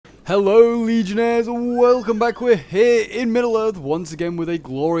Hello Legionnaires, welcome back. We're here in Middle-earth once again with a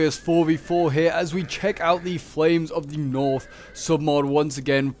glorious 4v4 here as we check out the Flames of the North submod once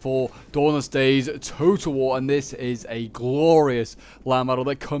again for Dawnless Days Total War, and this is a glorious land battle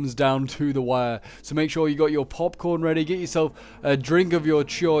that comes down to the wire. So make sure you got your popcorn ready, get yourself a drink of your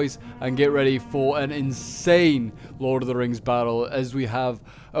choice and get ready for an insane Lord of the Rings battle as we have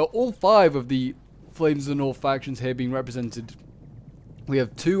all 5 of the Flames of the North factions here being represented. We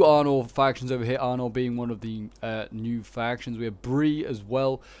have 2 Arnor factions over here, Arnor being one of the new factions. We have Bree as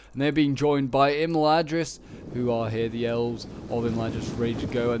well, and they're being joined by Imladris, who are here, the elves of Imladris, ready to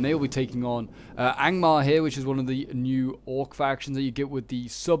go. And they'll be taking on Angmar here, which is one of the new Orc factions that you get with the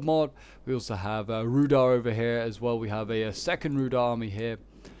submod. We also have Rudar over here as well. We have a second Rudar army here.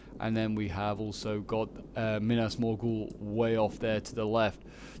 And then we have also got Minas Morgul way off there to the left.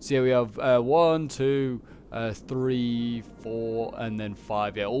 So here we have 1, 2... 3, 4, and then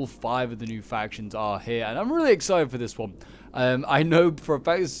 5. Yeah, all 5 of the new factions are here, and I'm really excited for this one. I know for a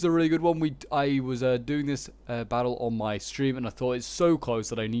fact this is a really good one. I was doing this battle on my stream, and I thought it's so close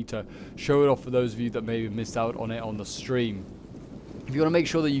that I need to show it off for those of you that maybe missed out on it on the stream. If you want to make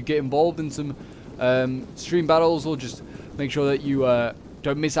sure that you get involved in some stream battles, or just make sure that you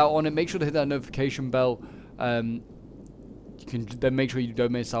don't miss out on it, make sure to hit that notification bell. You can then make sure you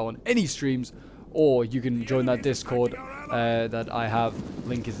don't miss out on any streams. Or you can join that Discord that I have.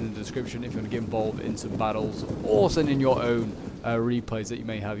 Link is in the description if you want to get involved in some battles. Or send in your own replays that you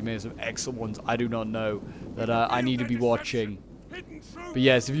may have. You may have some excellent ones I do not know that I need to be watching. But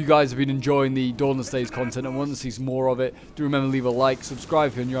yes, if you guys have been enjoying the Dawnless Days content and want to see some more of it, do remember to leave a like,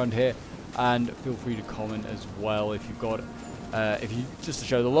 subscribe if you're around here, and feel free to comment as well if you've got just to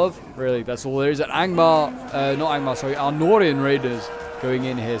show the love. Really, that's all there is. At Arnorian Raiders going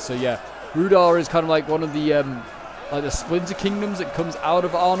in here. So yeah. Rudar is kind of like one of the like the Splinter Kingdoms that comes out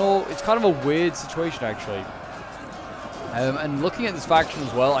of Arnor. It's kind of a weird situation actually. And looking at this faction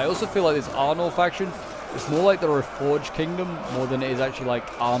as well, I also feel like this Arnor faction is more like the Reforged Kingdom more than it is actually like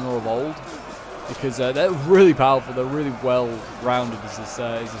Arnor of old, because they're really powerful. They're really well rounded as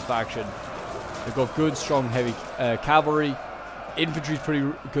this faction. They've got good, strong, heavy cavalry. Infantry's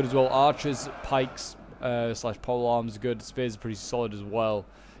pretty good as well. Archers, pikes / pole arms are good. Spears are pretty solid as well.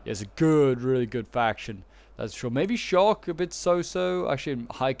 Yeah, it's a good, really good faction. That's sure. Maybe Shock, a bit so-so. Actually,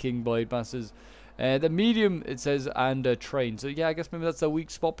 High King, Blade Masters. The medium, it says, and Train. So, yeah, I guess maybe that's their weak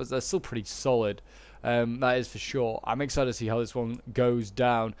spot, but they're still pretty solid. That is for sure. I'm excited to see how this one goes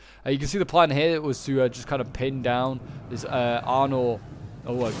down. You can see the plan here was to just kind of pin down this Arnor.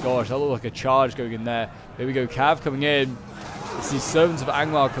 Oh, my gosh, that looked like a charge going in there. Here we go, Cav coming in. It's these Servants of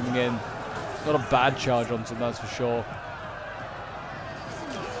Angmar coming in. Not a bad charge on them, that's for sure.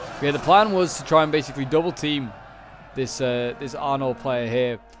 Yeah, the plan was to try and basically double team this Arnor player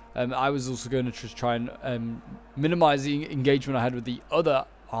here. I was also going to just try and minimize the engagement I had with the other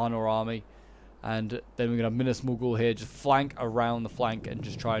Arnor army. And then we're going to have Minas Morgul here, just flank around the flank and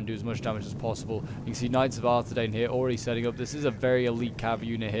just try and do as much damage as possible. You can see Knights of Arthedain here already setting up. This is a very elite cav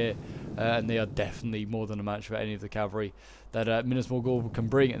unit here. And they are definitely more than a match for any of the cavalry that Minas Morgul can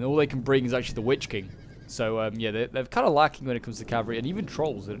bring. And all they can bring is actually the Witch King. So, yeah, they're kind of lacking when it comes to cavalry, and even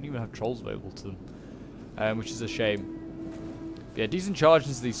trolls. They don't even have trolls available to them, which is a shame. But yeah, decent charge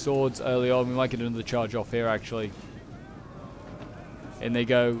into these swords early on. We might get another charge off here, actually. In they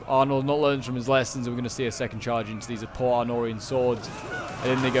go. Arnold not learned from his lessons, and we're going to see a second charge into these poor Arnorian swords.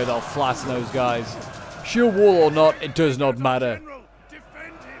 And in they go. They'll flatten those guys. Shield wall or not, it does not matter.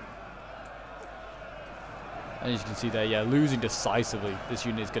 And as you can see there, yeah, losing decisively. This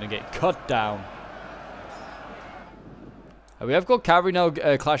unit is going to get cut down. We have got cavalry now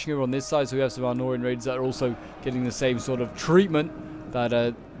clashing over on this side, so we have some Arnorian Raiders that are also getting the same sort of treatment that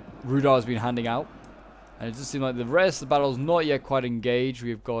Rudar has been handing out. And it does seem like the rest of the battle is not yet quite engaged.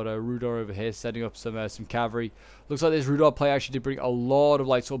 We've got Rudar over here setting up some cavalry. Looks like this Rudar player actually did bring a lot of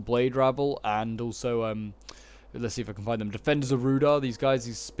like sort of blade rabble, and also let's see if I can find them. Defenders of Rudar. These guys,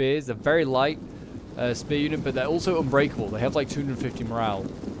 these spears, they're very light spear unit, but they're also unbreakable. They have like 250 morale.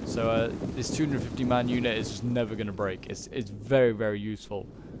 So this 250 man unit is just never going to break. It's very, very useful.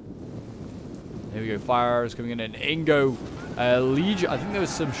 Here we go. Fire arrows coming in. And Ingo Legion. I think there was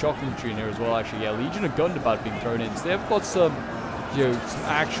some shock infantry in here as well, actually. Yeah, Legion of Gundabad being thrown in. So they've got some, some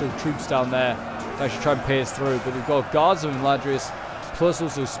actual troops down there to actually try and pierce through. But we've got guards of Imladris, plus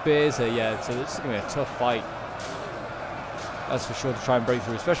also spears here. Yeah, so this is going to be a tough fight. That's for sure, to try and break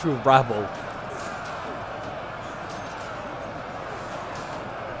through, especially with rabble.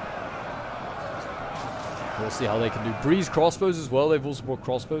 We'll see how they can do. Breeze crossbows as well. They've also brought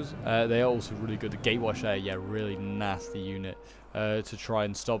crossbows. They are also really good. The Gatewatch there, yeah, really nasty unit to try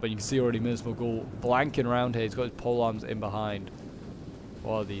and stop. And you can see already Minas Morgul blanking around here. He's got his pole arms in behind.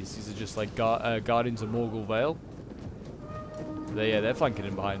 What are these? These are just like Guardians of Morgul Vale. They're flanking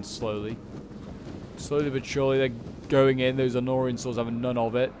in behind slowly. Slowly but surely they're going in. Those Anorian swords having none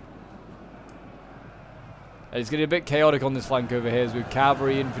of it. And it's getting a bit chaotic on this flank over here as with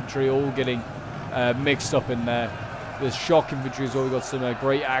cavalry, infantry all getting mixed up in there. There's shock infantry as well. We've got some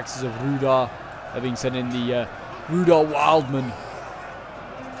great axes of Rudar. They're being sent in the Rudar Wildman.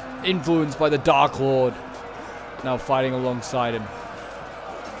 Influenced by the Dark Lord. Now fighting alongside him.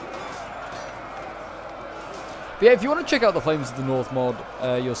 But yeah, if you want to check out the Flames of the North mod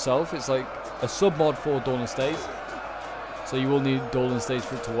yourself, it's like a sub-mod for Dawnless Days. So you will need Dawnless Days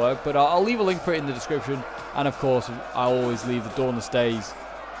for it to work. But I'll leave a link for it in the description. And of course, I'll always leave the Dawnless Days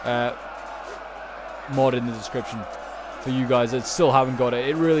mod in the description for you guys that still haven't got it.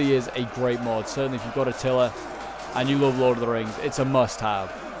 It really is a great mod. Certainly if you've got a tiller and you love Lord of the Rings, it's a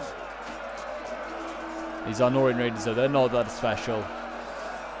must-have. These Arnorian Raiders, though, they're not that special.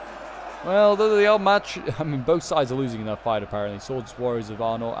 Well, they are match. I mean, both sides are losing in that fight, apparently. Swords Warriors of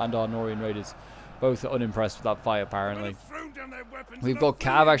Arnor and Arnorian Raiders. Both are unimpressed with that fight, apparently. We've got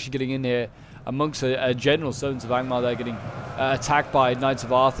Cav actually getting in here amongst a general. Servants of Angmar. They're getting attacked by Knights of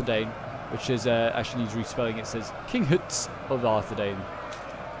Arthedain, which is actually needs respelling. It says King Huts of Arthedain.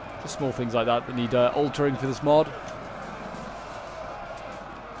 Just small things like that need altering for this mod.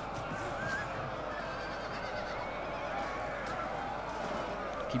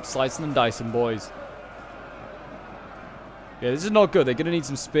 Keep slicing and dicing, boys. Yeah, this is not good. They're going to need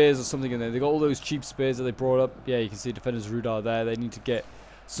some spears or something in there. They got all those cheap spears that they brought up. Yeah, you can see Defenders Rudar there. They need to get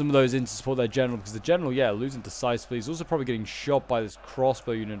some of those in to support their general. Because the general, yeah, losing decisively. He's also probably getting shot by this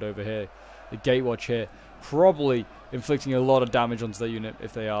crossbow unit over here. The Gatewatch here. Probably inflicting a lot of damage onto their unit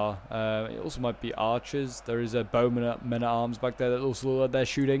if they are. It also might be archers. There is a bowman men at arms back there that also look like they're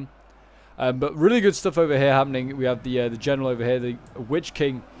shooting. But really good stuff over here happening. We have the general over here. The Witch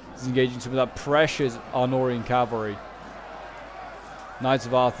King is engaging some of that precious Arnorian cavalry. Knights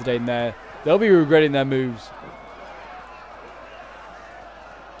of Arthedain there. They'll be regretting their moves.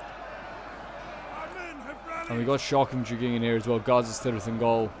 And we got shock infantry in here as well. Guards of Stirith and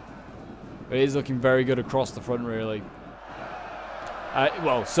Gaul. It is looking very good across the front, really.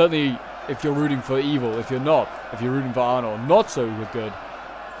 Well, certainly if you're rooting for evil. If you're not, if you're rooting for Arnor, not so good.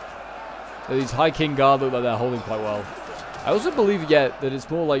 These High King Guard look like they're holding quite well. I also believe, that it's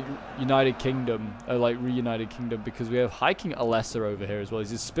more like United Kingdom, like Reunited Kingdom, because we have High King Alessa over here as well.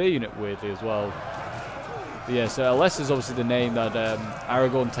 He's a spear unit, weirdly, as well. But yeah, so Alessa is obviously the name that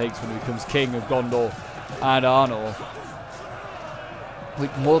Aragorn takes when he becomes King of Gondor and Arnor.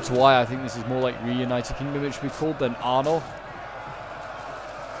 Like, more to why I think this is more like Reunited Kingdom it should be called than Arnor.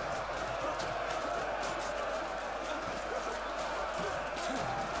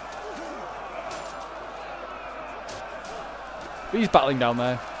 But he's battling down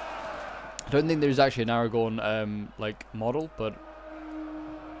there. I don't think there's actually an Aragorn like model, but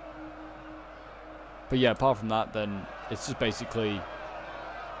yeah, apart from that, then it's just basically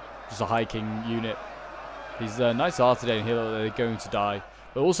just a High King unit. These Knights of Arthedain here, they're going to die.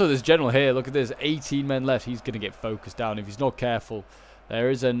 But also this general here, look at this, 18 men left. He's going to get focused down if he's not careful. There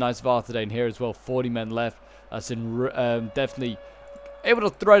is a Knights of Arthedain here as well, 40 men left. That's in definitely able to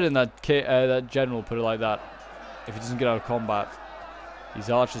thread in that general, put it like that, if he doesn't get out of combat. These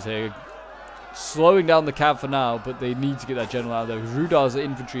archers here slowing down the cab for now, but they need to get that general out of there. Rudar's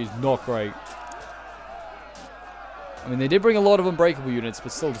infantry is not great. I mean, they did bring a lot of unbreakable units,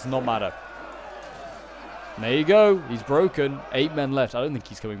 but still does not matter. And there you go. He's broken. 8 men left. I don't think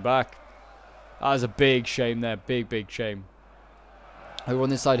he's coming back. That is a big shame there. Big shame. Over on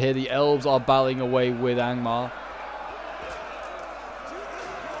this side here, the elves are battling away with Angmar.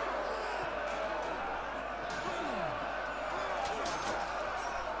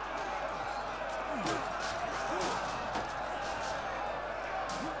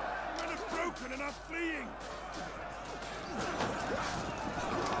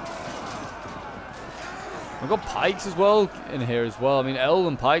 We've got pikes as well in here as well. I mean,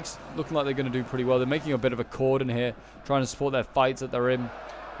 elven pikes looking like they're going to do pretty well. They're making a bit of a cordon here, trying to support their fights that they're in.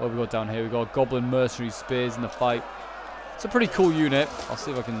 What have we got down here? We've got goblin mercenary spears in the fight. It's a pretty cool unit. I'll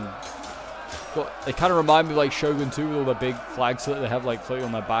see if I can... They kind of remind me of like Shogun 2 with all their big flags that they have like floating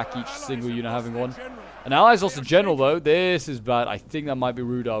on their back, each single unit having one. And allies lost a general though. This is bad. I think that might be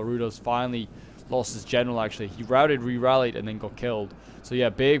Rudar. Rudar's finally lost his general actually. He routed, re-rallied, and then got killed. So yeah,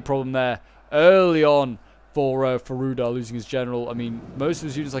 big problem there early on for Rudar losing his general. I mean, most of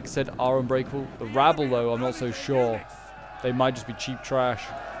his units, like I said, are unbreakable. The rabble, though, I'm not so sure. They might just be cheap trash.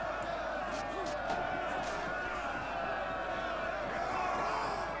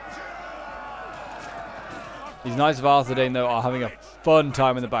 These Knights of Arthedain, though, are having a fun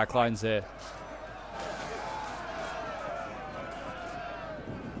time in the back lines here.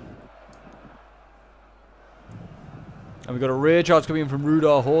 And we've got a rear charge coming in from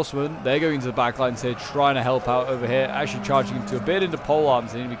Rudar Horsemen. They're going into the back lines here, trying to help out over here. Actually charging into a bit into pole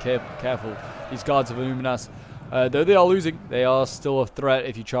arms. They need to be careful. These guards of Illuminas, though they are losing, they are still a threat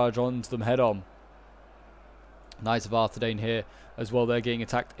if you charge onto them head on. Knights of Arthedain here as well. They're getting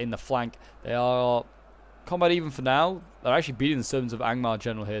attacked in the flank. They are combat even for now. They're actually beating the servants of Angmar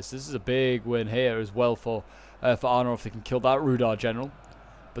general here. So this is a big win here as well for Arnor if they can kill that Rudar general.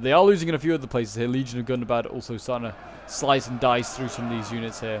 But they are losing in a few other places here. Legion of Gundabad also starting to slice and dice through some of these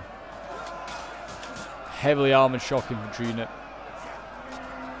units here. Heavily armored shock infantry unit.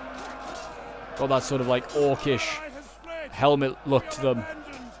 Got that sort of like orcish helmet look to them.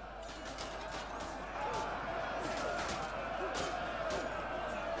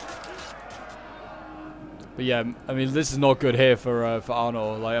 But yeah, I mean, this is not good here for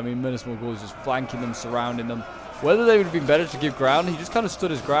Arnor. Like, I mean, Minas Morgul is just flanking them, surrounding them. Whether they would have been better to give ground, he just kind of stood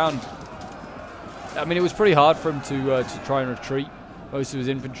his ground. I mean, it was pretty hard for him to try and retreat. Most of his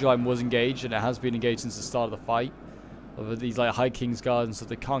infantry line was engaged, and it has been engaged since the start of the fight. Of these like High King's Guards and stuff,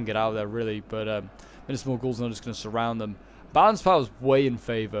 they can't get out of there really. But Minas Morgul's not just going to surround them. Balance power is way in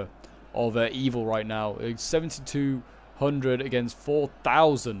favor of evil right now. It's 7,200 against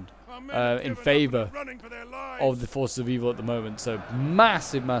 4,000 in favor of the forces of evil at the moment. So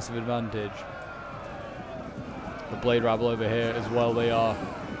massive, massive advantage. The Blade Rabble over here as well. They are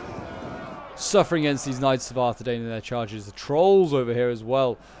suffering against these Knights of Arthedain in their charges. The Trolls over here as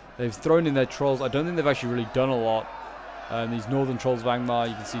well. They've thrown in their Trolls. I don't think they've actually really done a lot. These Northern Trolls of Angmar,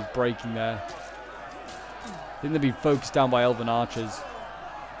 you can see he's breaking there. I think they've been focused down by Elven Archers.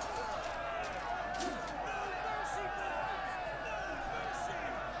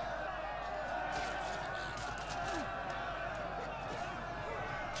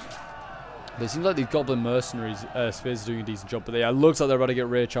 But it seems like these Goblin Mercenaries, Spears, are doing a decent job. But it looks like they're about to get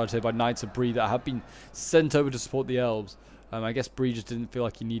rear charged here by Knights of Bree that have been sent over to support the Elves. I guess Bree just didn't feel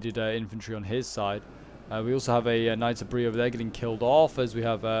like he needed infantry on his side. We also have a Knights of Bree over there getting killed off, as we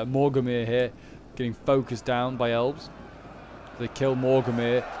have Morgomir here getting focused down by Elves. They kill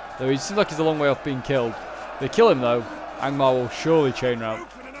Morgomir, though he seems like he's a long way off being killed. They kill him though, Angmar will surely chain route.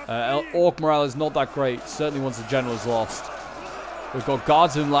 Orc morale is not that great, certainly once the general is lost. We've got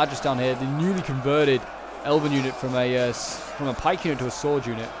Guards of Imladris down here, the newly converted Elven unit from a pike unit to a sword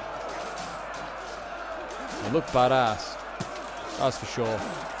unit. They look badass, that's for sure.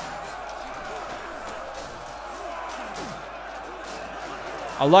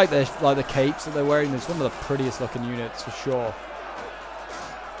 I like the capes that they're wearing. It's one of the prettiest looking units for sure.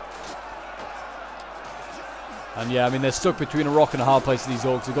 And yeah, I mean, they're stuck between a rock and a hard place, these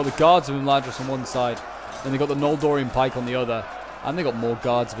orcs. They've got the Guards of Imladris on one side, then they've got the Noldorian pike on the other. And they got more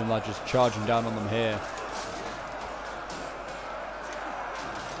Guards of Imladris charging down on them here.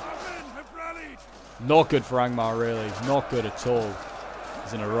 Not good for Angmar, really. Not good at all.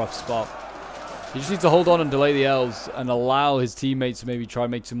 He's in a rough spot. He just needs to hold on and delay the Elves and allow his teammates to maybe try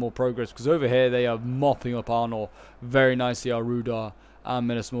and make some more progress. Because over here, they are mopping up Arnor very nicely, our Rudar and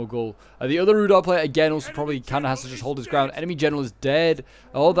Minas Morgul. The other Rudar player, again, also probably kind of has to just hold his ground. Enemy general is dead.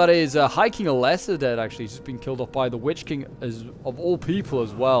 Oh, that is High King Alessa dead, actually. He's just been killed off by the Witch King, of all people,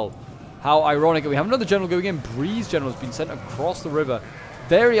 as well. How ironic. We have another general going in. Bree's general has been sent across the river.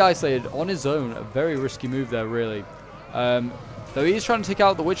 Very isolated, on his own. A very risky move there, really. Though he is trying to take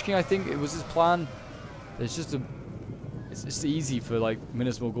out the Witch King, I think it was his plan. It's just easy for, like,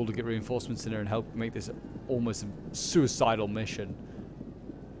 Minas Morgul to get reinforcements in there and help make this almost a suicidal mission.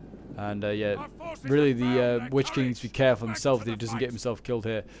 And yeah, really the Witch King needs to be careful himself that he doesn't get himself killed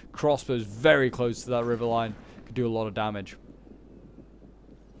here. Crossbows very close to that river line. Could do a lot of damage.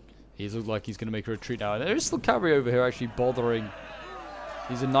 He looks like he's going to make a retreat now. And there's still cavalry over here actually bothering.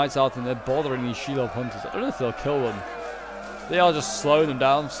 These are Knights Arthur and they're bothering these Shelob hunters. I don't know if they'll kill them. They are just slowing them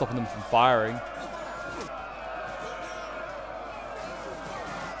down, stopping them from firing.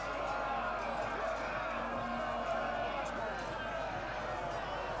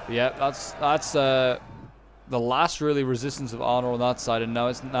 Yeah, that's the last really resistance of Arnor on that side, and now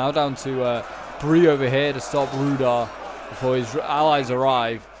it's down to Bree over here to stop Rudar before his allies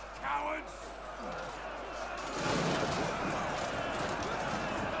arrive.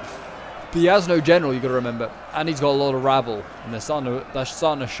 But he has no general, you've got to remember. And he's got a lot of rabble. And they're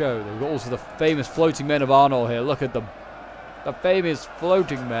starting to show. They've got also the famous floating men of Arnor here. Look at them. The famous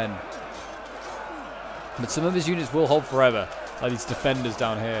floating men. But some of his units will hold forever. Like these defenders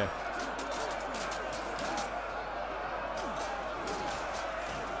down here.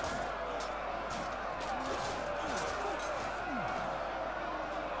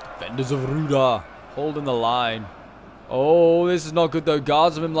 Defenders of Rudar. Holding the line. Oh, this is not good though.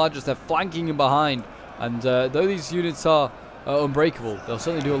 Guards of him largest, they're flanking him behind. And though these units are unbreakable, they'll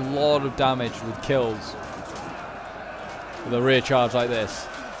certainly do a lot of damage with kills. With a rear charge like this.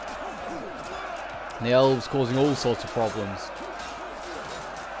 And the elves causing all sorts of problems.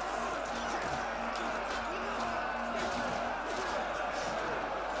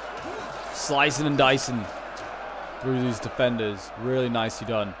 Slicing and dicing through these defenders. Really nicely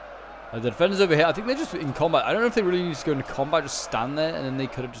done. The defenders over here, I think they're just in combat. I don't know if they really need to go into combat, just stand there, and then they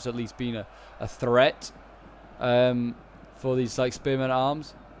could have just at least been a threat for these like spearmen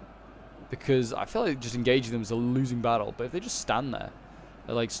arms. Because I feel like just engaging them is a losing battle. But if they just stand there,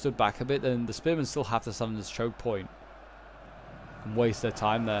 they like stood back a bit, then the spearmen still have to stand in this choke point and waste their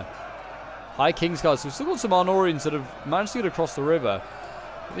time there. High Kingsguard, so we've still got some Arnorians that have managed to get across the river.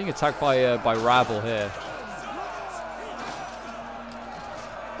 They're being attacked by rabble here.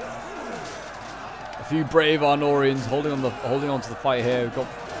 A few brave Arnorians holding on to the fight here. We've got,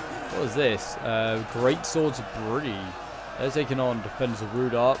 what is this? Great Swords of Bree. They're taking on Defenders of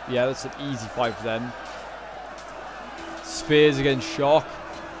Rudar. Yeah, that's an easy fight for them. Spears against Shock.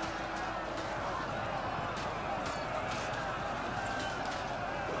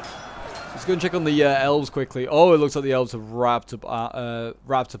 Let's go and check on the elves quickly. Oh, it looks like the elves have wrapped up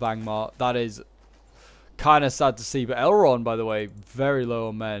Angmar. That is kind of sad to see. But Elrond, by the way, very low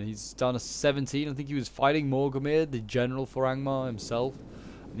on men. He's down to 17. I think he was fighting Morgomir, the general for Angmar himself.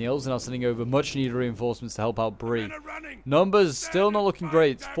 And the elves are now sending over much needed reinforcements to help out Bree. Numbers still not looking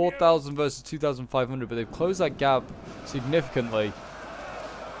great. It's 4,000 versus 2,500, but they've closed that gap significantly.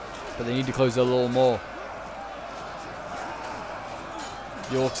 But they need to close it a little more.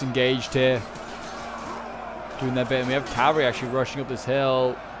 York's engaged here, doing their bit, and we have cavalry actually rushing up this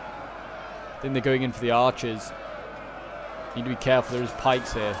hill. I think they're going in for the archers. Need to be careful, there is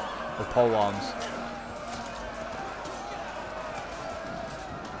pikes here, or pole arms.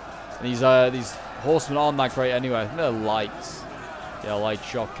 And these horsemen aren't that great anyway. I think they're lights. Yeah, light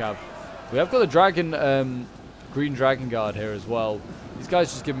shock cav. We have got a dragon, green dragon guard here as well. These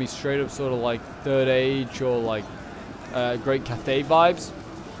guys just give me straight up sort of like Third Age or like Great Cathay vibes.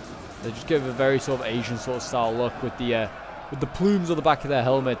 They just give a very sort of Asian sort of style look with the plumes on the back of their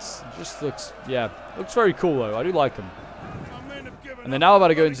helmets. It just looks, yeah, looks very cool though. I do like them. And they're now about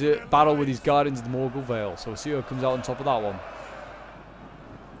to go into battle with these Guardians of the Morgul Vale. So we'll see who comes out on top of that one.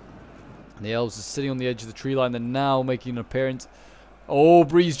 And the elves are sitting on the edge of the tree line. They're now making an appearance. Oh,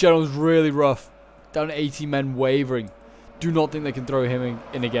 Bree's general is really rough. Down to 80 men wavering. Do not think they can throw him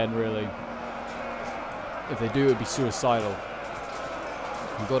in again, really. If they do, it would be suicidal.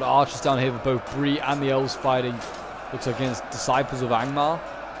 We've got archers down here for both Bree and the elves fighting. Looks like against Disciples of Angmar.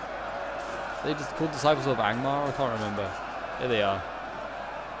 Are they just called Disciples of Angmar? I can't remember. There they are.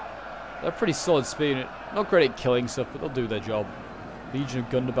 They're pretty solid speed. Not great at killing stuff, but they'll do their job. Legion of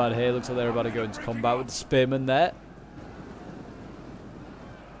Gundabad here. Looks like they're about to go into combat with the spearmen there.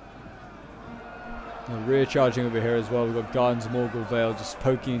 And rear charging over here as well. We've got Guardians of Morgul Vale just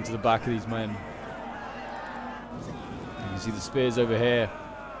poking into the back of these men. You can see the spears over here.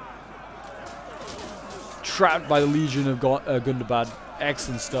 Trapped by the Legion of Gundabad.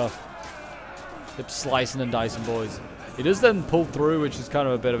 Excellent stuff. They're slicing and dicing, boys. It does then pull through, which is kind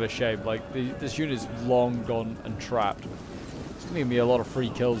of a bit of a shame. Like, this unit is long gone and trapped. It's going to give me a lot of free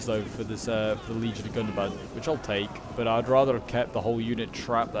kills, though, for this for the Legion of Gundabad, which I'll take. But I'd rather have kept the whole unit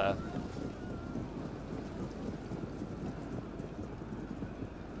trapped there.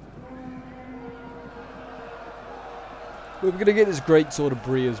 We're going to get this great sword of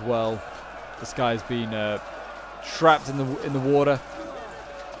Bree as well. This guy's been trapped in the water,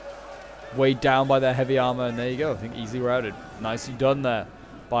 weighed down by their heavy armor, and there you go. I think easily routed. Nicely done there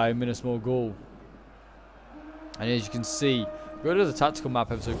by Minas Morgul. And as you can see, go to the tactical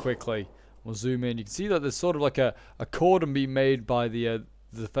map ever so quickly. We'll zoom in. You can see that there's sort of like a cordon being made by the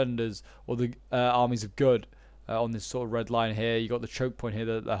defenders or the armies of good on this sort of red line here. You got the choke point here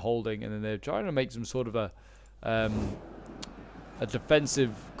that they're holding, and then they're trying to make some sort of a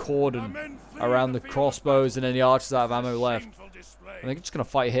defensive cordon around the crossbows, and then the archers that have ammo left. And they're just going to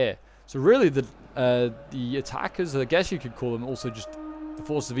fight here. So really the attackers, I guess you could call them also just the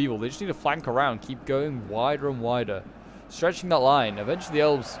forces of evil. They just need to flank around, keep going wider and wider. stretching that line. Eventually the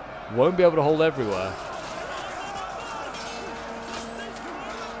elves won't be able to hold everywhere.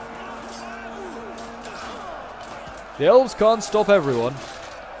 The elves can't stop everyone.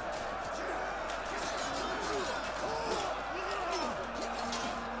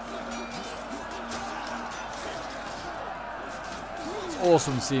 It's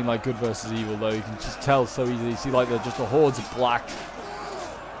awesome seeing like good versus evil though. You can just tell so easily. You see like just the hordes of black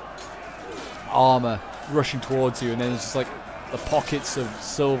armor rushing towards you, and then it's just like the pockets of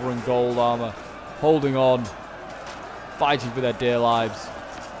silver and gold armor holding on, fighting for their dear lives.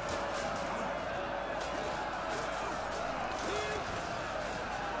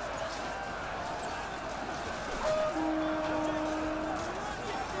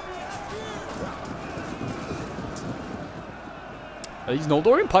 These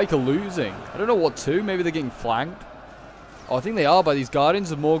Noldorian Pike are losing. I don't know what to. Maybe they're getting flanked. Oh, I think they are by these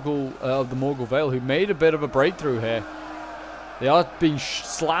Guardians of Morgul, of the Morgul Vale, who made a bit of a breakthrough here. They are being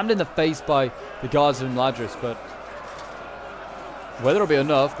slammed in the face by the Guards of Imladris, but whether it'll be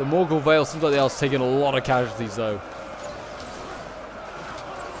enough, the Morgul Vale seems like they are taking a lot of casualties, though.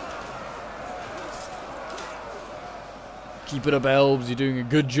 Keep it up, elves. You're doing a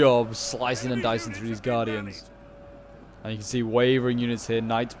good job slicing and dicing through these Guardians. And you can see wavering units here,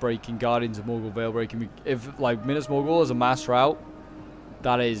 Knights breaking, Guardians of Morgul Vale breaking. If, like, Minas Morgul is a mass rout,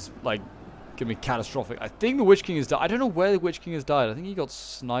 that is, like, going to be catastrophic. I think the Witch King has died. I don't know where the Witch King has died. I think he got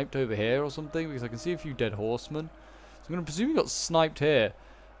sniped over here or something, because I can see a few dead horsemen. So I'm going to presume he got sniped here,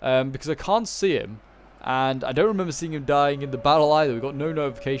 because I can't see him. And I don't remember seeing him dying in the battle either. We got no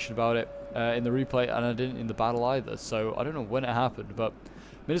notification about it in the replay, and I didn't in the battle either. So I don't know when it happened, but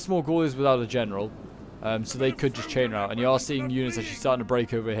Minas Morgul is without a general. So they could just chain route. And you are seeing units actually starting to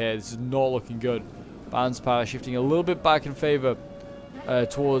break over here. This is not looking good. Balance power shifting a little bit back in favor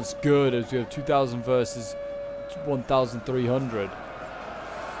towards good, as we have 2,000 versus 1,300.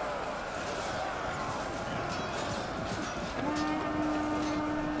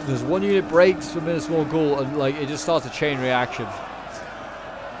 There's one unit breaks for Minas Morgul, and like it just starts a chain reaction.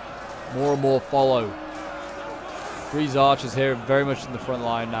 More and more follow. These archers here very much in the front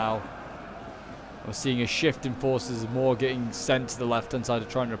line now. We're seeing a shift in forces, more getting sent to the left-hand side to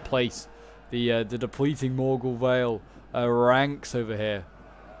try and replace the depleting Morgul Vale ranks over here.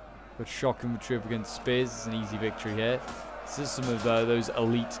 But shock infantry up against spears is an easy victory here. This is some of those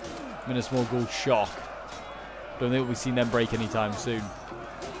elite Minas Morgul shock. Don't think we'll be seeing them break anytime soon.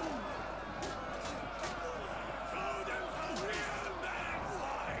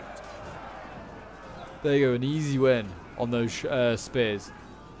 There you go, an easy win on those spears.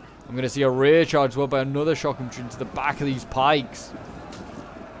 I'm going to see a rear charge as well by another shock infantry into the back of these pikes.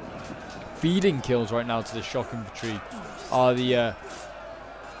 Feeding kills right now to the shock infantry are the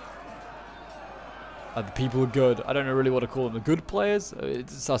people who are good. I don't know really what to call them. The good players? It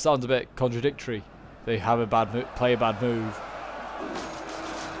sounds a bit contradictory. They have a bad play a bad move.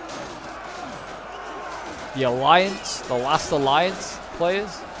 The Alliance, the last Alliance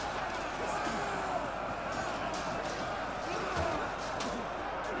players.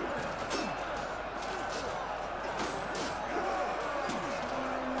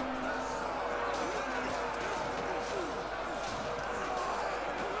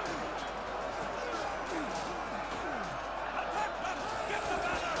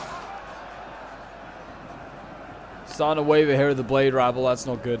 Starting to waver here at the blade rabble, that's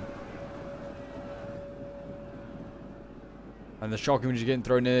not good. And the shock infantry getting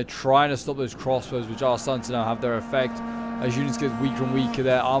thrown in there, trying to stop those crossbows, which are starting to now have their effect. As units get weaker and weaker,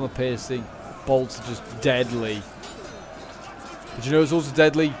 their armor piercing bolts are just deadly. But you know it's also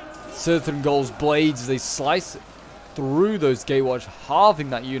deadly? Sirthun Gold's blades as they slice through those gatewatch, halving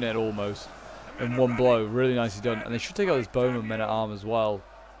that unit almost in one blow. Really nicely done. And they should take out this bowman men at arm as well.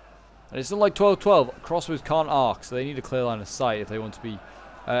 And it's not like 12-12. Crossbows can't arc, so they need a clear line of sight if they want to be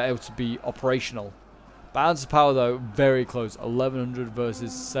able to be operational. Balance of power, though, very close. 1,100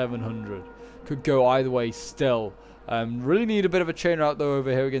 versus 700. Could go either way still. Really need a bit of a chain route, though, over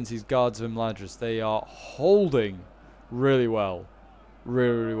here against these Guards of Imladris. They are holding really well.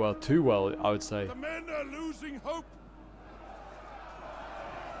 Really, really well. Too well, I would say. The men are losing hope.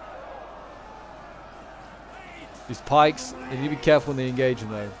 These pikes, they need to be careful when they engage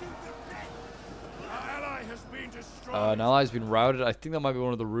them, though. An ally's been routed. I think that might be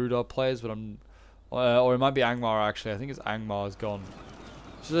one of the Rudar players, but or it might be Angmar actually. I think it's Angmar's gone.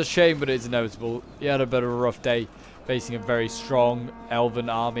 Which is a shame, but it's inevitable. He had a bit of a rough day facing a very strong Elven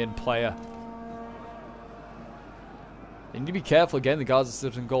army and player. They need to be careful again. The Guards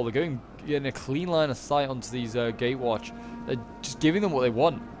of Sirthun Gold. They're getting a clean line of sight onto these Gatewatch. They're just giving them what they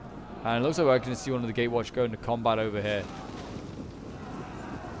want. And it looks like we're going to see one of the Gatewatch go into combat over here.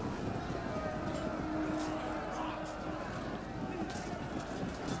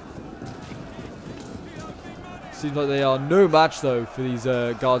 Seems like they are no match, though, for these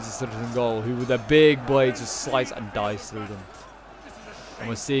guards of Citizen Goal, who with their big blades just slice and dice through them. And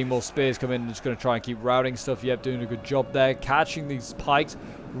we're seeing more spears come in and just going to try and keep routing stuff. Yep, doing a good job there. Catching these pikes,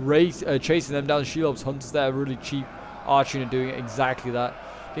 chasing them down. Shelob's hunters there, really cheap arching and doing exactly that.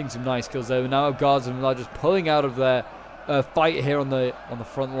 Getting some nice kills there. We now have guards and are just pulling out of their fight here on the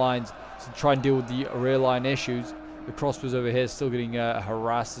front lines to try and deal with the rear line issues. The crossbows over here still getting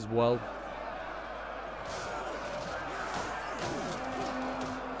harassed as well.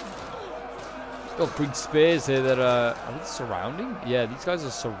 Got big spears here that are they surrounding? Yeah, these guys are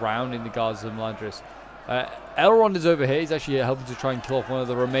surrounding the guards of Melandris. Elrond is over here. He's actually helping to try and kill off one of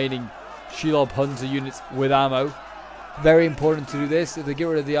the remaining Shelob Hunter units with ammo. Very important to do this. If they get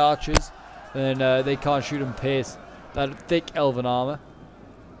rid of the archers, then they can't shoot and pierce that thick elven armor.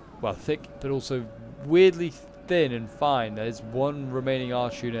 Well, thick, but also weirdly thin and fine. There's one remaining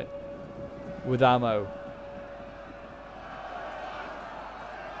arch unit with ammo.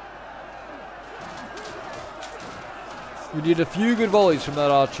 We need a few good volleys from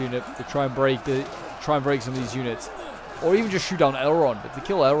that arch unit to try and break some of these units, or even just shoot down Elrond. If they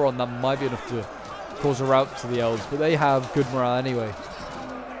kill Elrond, that might be enough to cause a rout to the elves, but they have good morale anyway.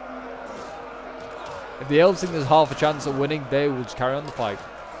 If the elves think there's half a chance of winning, they will just carry on the fight,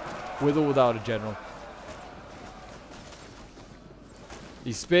 with or without a general.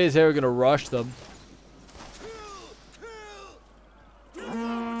 These spears here are going to rush them.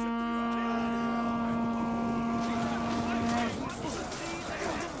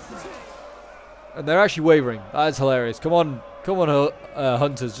 And they're actually wavering. That's hilarious. Come on,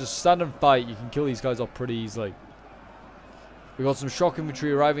 hunters. Just stand and fight. You can kill these guys off pretty easily. We've got some shock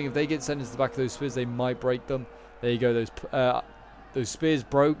infantry arriving. If they get sent into the back of those spears, they might break them. There you go. Those spears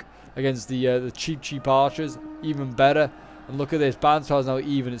broke against the cheap archers. Even better. And look at this. Balance power is now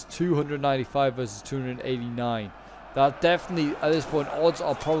even. It's 295 versus 289. That definitely, at this point, odds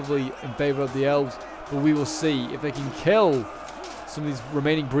are probably in favor of the elves. But we will see. If they can kill some of these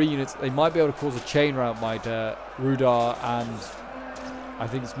remaining Bree units, they might be able to cause a chain rout, might Rudar and I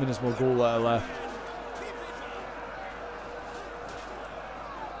think it's Minas Morgul that are left.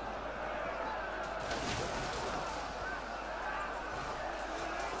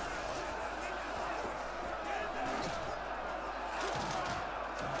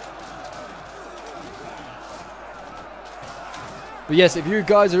 But yes, if you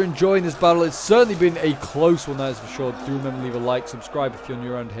guys are enjoying this battle, it's certainly been a close one, that is for sure. Do remember to leave a like, subscribe if you're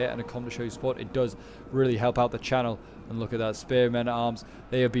new around here, and a comment to show your support. It does really help out the channel. And look at that, spearmen at arms.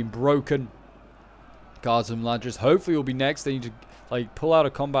 They have been broken. Guards and Melandris hopefully will be next. They need to like pull out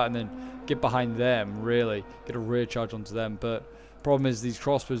of combat and then get behind them, really. Get a rear charge onto them. But problem is these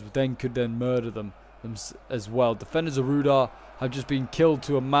crossbows could then murder them as well. Defenders of Rudar have just been killed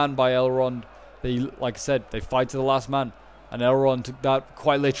to a man by Elrond. They, like I said, they fight to the last man. And Elrond took that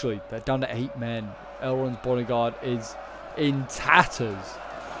quite literally. They're down to 8 men. Elrond's bodyguard is in tatters.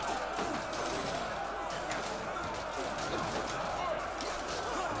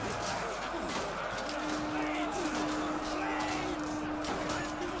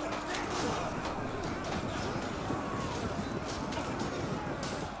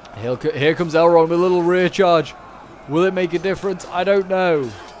 Here comes Elrond with a little rear charge. Will it make a difference? I don't know.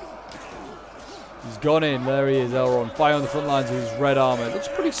 He's gone in. There he is, Elrond. Fire on the front lines with his red armor. It looks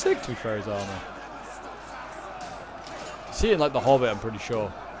pretty sick, to be fair, his armor. You see it in, like, The Hobbit, I'm pretty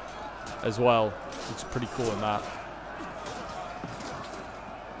sure, as well. Looks pretty cool in that.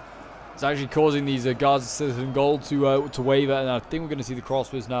 It's actually causing these guards of Citizen Gold to waver, and I think we're going to see the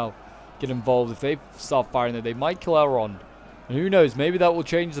crossbows now get involved. If they start firing there, they might kill Elrond. And who knows, maybe that will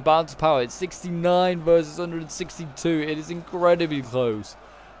change the balance of power. It's 69 versus 162. It is incredibly close.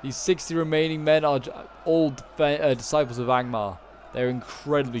 These 60 remaining men are all disciples of Angmar. They're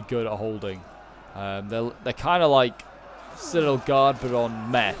incredibly good at holding. They're kind of like Citadel Guard, but on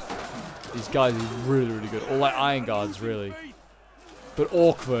meth. These guys are really, really good. All like Iron Guards, really. But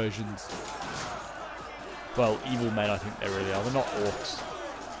Orc versions. Well, evil men, I think they really are. They're not Orcs.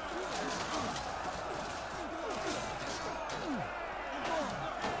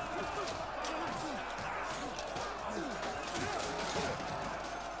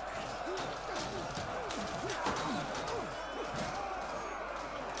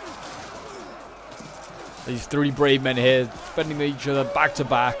 These 3 brave men here, defending each other back to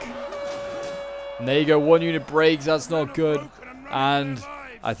back. And there you go, 1 unit breaks, that's not good. And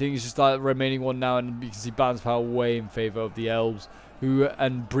I think it's just that remaining one now, and you can see balance power way in favor of the elves.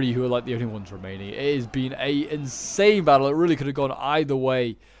 and Bree, who are like the only ones remaining. It has been a insane battle. It really could have gone either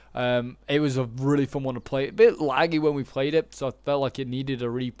way. It was a really fun one to play. A bit laggy when we played it, so I felt like it needed a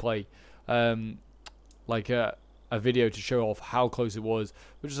replay, like a video to show off how close it was,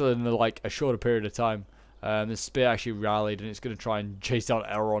 which is in like a shorter period of time. The spear actually rallied, and it's going to try and chase down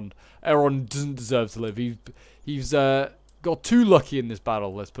Elrond. Elrond doesn't deserve to live. He's got too lucky in this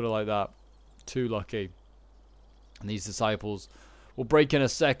battle. Let's put it like that. Too lucky. And these disciples will break in a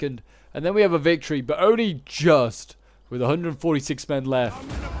second, and then we have a victory, but only just, with 146 men left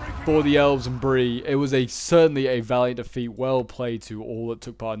for the elves and Bree. It was certainly a valiant defeat. Well played to all that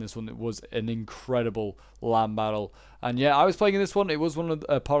took part in this one. It was an incredible land battle. And yeah, I was playing in this one. It was one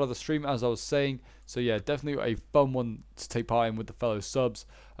of part of the stream, as I was saying. So yeah, definitely a fun one to take part in with the fellow subs.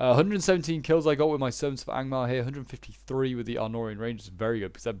 117 kills I got with my servants of Angmar here. 153 with the Arnorian Rangers. Very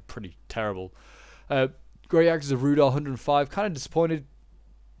good, because they're pretty terrible. Great Axes of Rudar, 105. Kind of disappointed.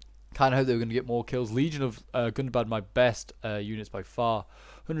 Kind of hope they were going to get more kills. Legion of Gundabad, my best units by far.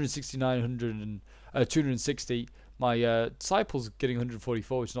 169, 260. My Disciples getting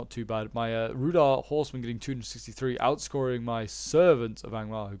 144, which is not too bad. My Rudar Horsemen getting 263, outscoring my Servants of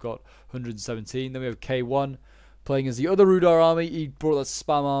Angmar, who got 117. Then we have K1 playing as the other Rudar army. He brought that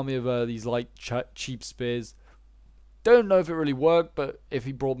spam army of these light, cheap spears. Don't know if it really worked, but if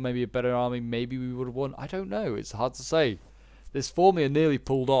he brought maybe a better army, maybe we would have won. I don't know. It's hard to say. This formula nearly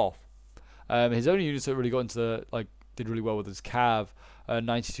pulled off. His only units that really got into the, did really well with his Cav.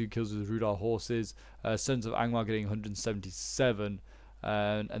 92 kills with Rudar horses. Sons of Angmar getting 177.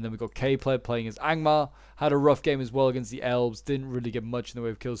 And then we got K-Pleb playing as Angmar. Had a rough game as well against the Elves. Didn't really get much in the way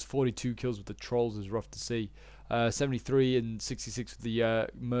of kills. 42 kills with the Trolls is rough to see. 73 and 66 with the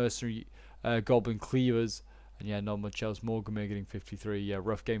Mercenary Goblin Cleavers. And yeah, not much else. Morgamir getting 53. Yeah,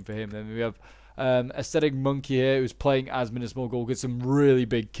 rough game for him. Then we have Aesthetic Monkey here, who's playing as Minas Morgul. Get some really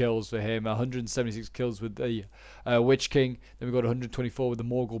big kills for him. 176 kills with the Witch King. Then we got 124 with the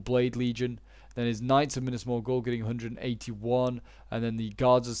Morgul Blade Legion. Then his Knights of Minas Morgul getting 181. And then the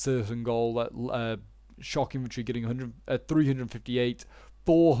Guards of Cithangol, that Shock Infantry getting 358.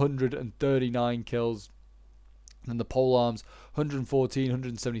 439 kills. And then the Pole Arms, 114,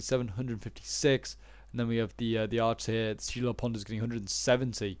 177, 156. And then we have the Arch here, the Sheila Ponders getting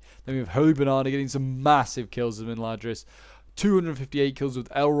 170. Then we have Holy Banana getting some massive kills with Minladris. 258 kills with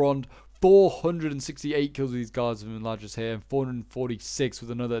Elrond. 468 kills with these guards of Minladris here. And 446 with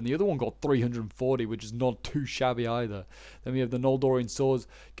another. And the other one got 340, which is not too shabby either. Then we have the Noldorian Swords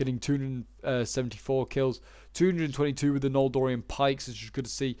getting 274 kills. 222 with the Noldorian Pikes, which is good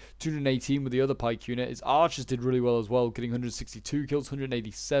to see. 218 with the other Pike unit. His Archers did really well as well, getting 162 kills,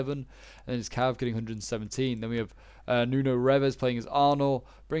 187. And then his Cav getting 117. Then we have Nuno Reves playing as Arnor,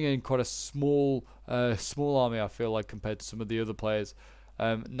 bringing in quite a small army, I feel like, compared to some of the other players.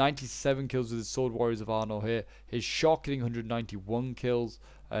 97 kills with his Sword Warriors of Arnor here. His Shock getting 191 kills.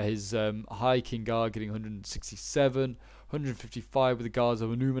 His High King Guard getting 167. 155 with the Guards of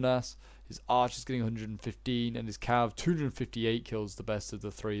Anuminas. His Archers getting 115, and his Cav 258 kills, the best of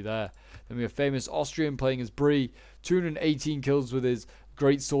the three there. Then we have famous Austrian playing as Bree, 218 kills with his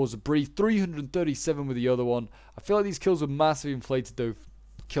Great Swords of Bree, 337 with the other one. I feel like these kills were massively inflated though,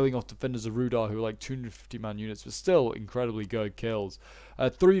 killing off defenders of Rudar who are like 250 man units, but still incredibly good kills.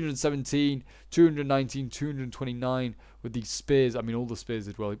 317, 219, 229 with these spears. I mean, all the spears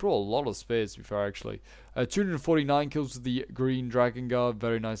did well. He brought a lot of spears, to be fair, actually. 249 kills with the Green Dragon Guard,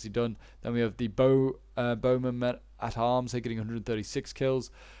 very nicely done. Then we have the Bowman at Arms, here getting 136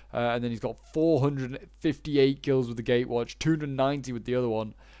 kills. And then he's got 458 kills with the Gatewatch, 290 with the other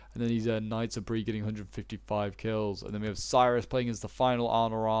one. And then these Knights of Bree getting 155 kills. And then we have Cyrus playing as the final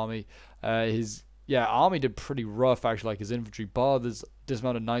Arnor army. His army did pretty rough, actually, like his infantry. Bar this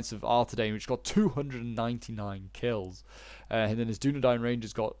dismounted Knights of Arthedain, which got 299 kills. And then his Dunedain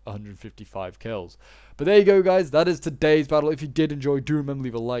Rangers got 155 kills. But there you go, guys. That is today's battle. If you did enjoy, do remember to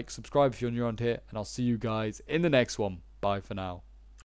leave a like, subscribe if you're new around here, and I'll see you guys in the next one. Bye for now.